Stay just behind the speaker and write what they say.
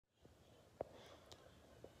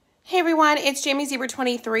Hey everyone, it's Jamie Zebra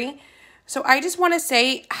 23. So I just want to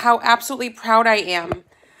say how absolutely proud I am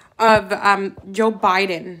of Joe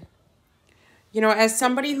Biden. You know, as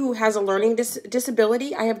somebody who has a learning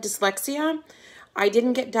disability, I have dyslexia. I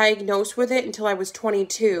didn't get diagnosed with it until I was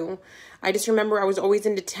 22. I just remember I was always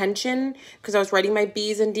in detention because I was writing my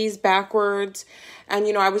B's and D's backwards. And,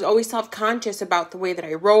 you know, I was always self-conscious about the way that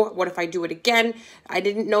I wrote. What if I do it again? I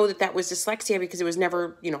didn't know that that was dyslexia because it was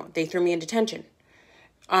never, you know, they threw me in detention.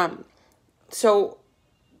 So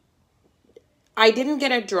I didn't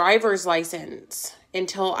get a driver's license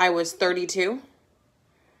until I was 32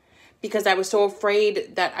 because I was so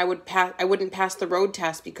afraid that I wouldn't pass the road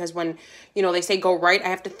test because when, you know, they say go right, I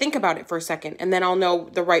have to think about it for a second and then I'll know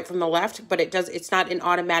the right from the left, but it's not an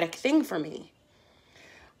automatic thing for me.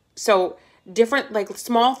 So different, like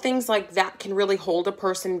small things like that can really hold a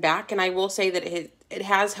person back. And I will say that it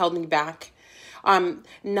has held me back.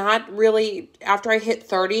 Not really after I hit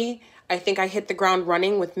 30, I think I hit the ground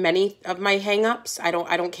running with many of my hangups. I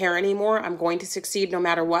don't care anymore. I'm going to succeed no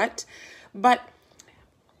matter what. But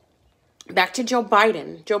back to Joe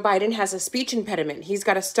Biden. Joe Biden has a speech impediment. He's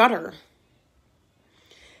got a stutter.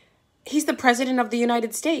 He's the president of the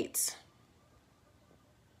United States.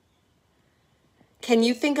 Can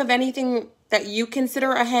you think of anything that you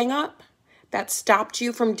consider a hang-up that stopped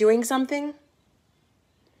you from doing something?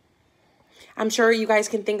 I'm sure you guys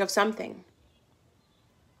can think of something.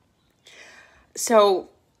 So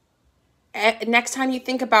next time you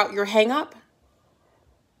think about your hang-up,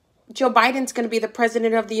 Joe Biden's going to be the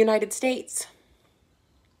president of the United States.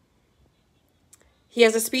 He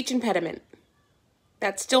has a speech impediment.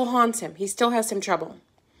 That still haunts him. He still has some trouble.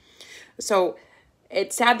 So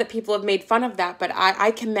it's sad that people have made fun of that, but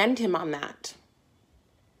I commend him on that.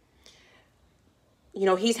 You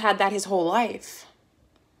know, he's had that his whole life.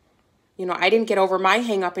 You know, I didn't get over my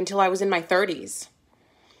hang-up until I was in my 30s.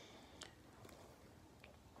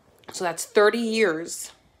 So that's 30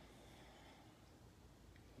 years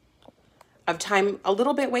of time a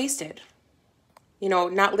little bit wasted. You know,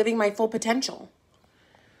 not living my full potential.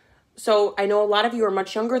 So I know a lot of you are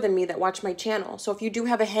much younger than me that watch my channel. So if you do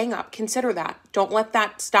have a hang-up, consider that. Don't let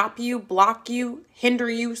that stop you, block you, hinder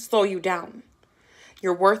you, slow you down.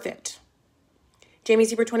 You're worth it.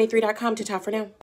 JamieZebra23.com to top for now.